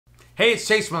Hey, it's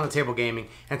Chase from On the Table Gaming,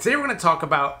 and today we're going to talk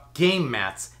about game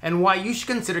mats and why you should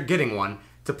consider getting one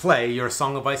to play your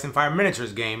Song of Ice and Fire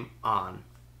miniatures game on.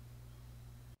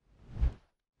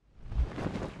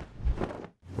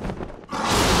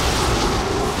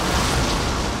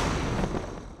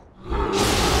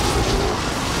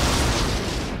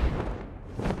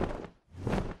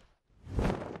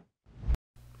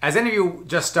 As any of you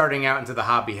just starting out into the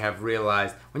hobby have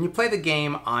realized, when you play the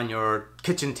game on your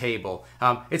kitchen table,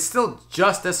 it's still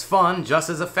just as fun, just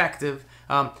as effective,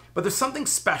 but there's something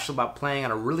special about playing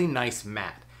on a really nice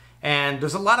mat. And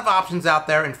there's a lot of options out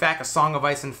there. In fact, a Song of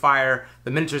Ice and Fire,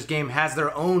 the miniatures game, has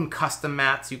their own custom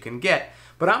mats you can get.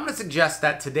 But I'm going to suggest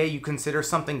that today you consider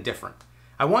something different.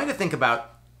 I want you to think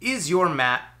about, is your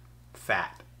mat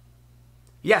fat?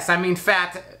 Yes, I mean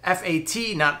fat,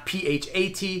 F.A.T, not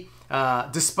P.H.A.T.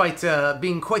 Despite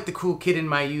being quite the cool kid in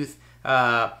my youth,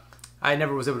 I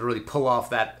never was able to really pull off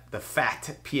the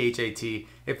fat P-H-A-T,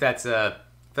 if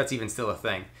that's even still a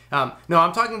thing. No,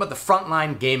 I'm talking about the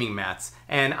Frontline gaming mats,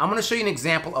 and I'm going to show you an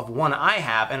example of one I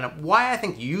have and why I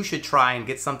think you should try and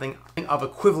get something of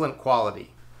equivalent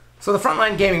quality. So the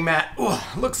Frontline gaming mat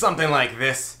looks something like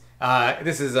this.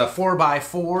 This is a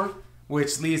 4x4.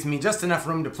 Which leaves me just enough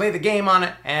room to play the game on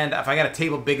it, and if I got a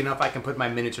table big enough, I can put my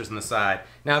miniatures on the side.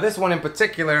 Now this one in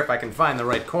particular, if I can find the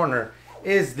right corner,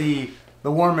 is the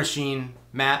War Machine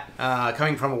mat,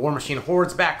 coming from a War Machine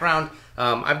Hordes background.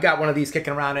 I've got one of these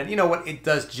kicking around, and you know what? It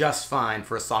does just fine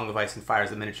for a Song of Ice and Fire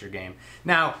as a miniature game.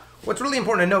 Now, what's really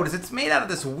important to note is it's made out of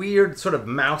this weird sort of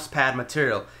mouse pad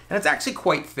material, and it's actually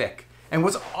quite thick. And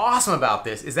what's awesome about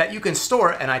this is that you can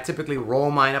store it, and I typically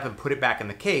roll mine up and put it back in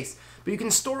the case, but you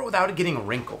can store it without it getting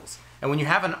wrinkles. And when you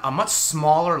have a much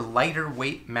smaller, lighter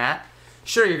weight mat,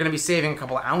 sure, you're gonna be saving a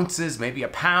couple of ounces, maybe a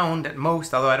pound at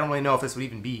most, although I don't really know if this would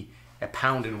even be a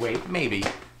pound in weight, maybe.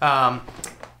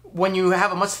 When you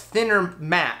have a much thinner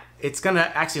mat, it's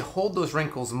gonna actually hold those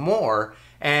wrinkles more,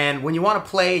 and when you wanna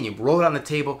play and you roll it on the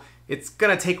table, it's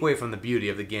gonna take away from the beauty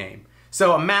of the game.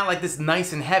 So a mat like this,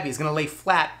 nice and heavy, is gonna lay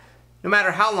flat no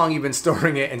matter how long you've been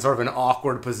storing it in sort of an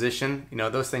awkward position. You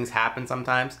know, those things happen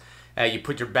sometimes. You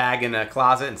put your bag in a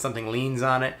closet and something leans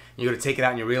on it, and you go to take it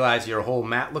out and you realize your whole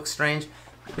mat looks strange.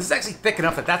 This is actually thick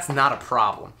enough that that's not a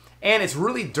problem. And it's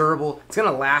really durable. It's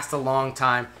gonna last a long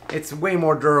time. It's way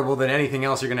more durable than anything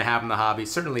else you're gonna have in the hobby,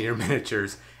 certainly your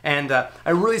miniatures. And I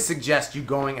really suggest you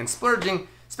going and splurging,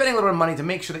 spending a little bit of money to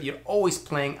make sure that you're always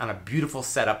playing on a beautiful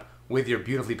setup with your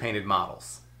beautifully painted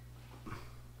models.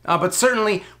 But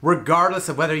certainly, regardless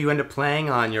of whether you end up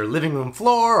playing on your living room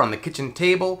floor or on the kitchen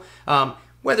table,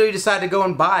 whether you decide to go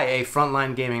and buy a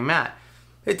Frontline gaming mat,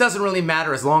 it doesn't really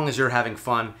matter as long as you're having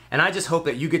fun, and I just hope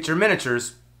that you get your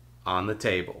miniatures on the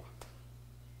table.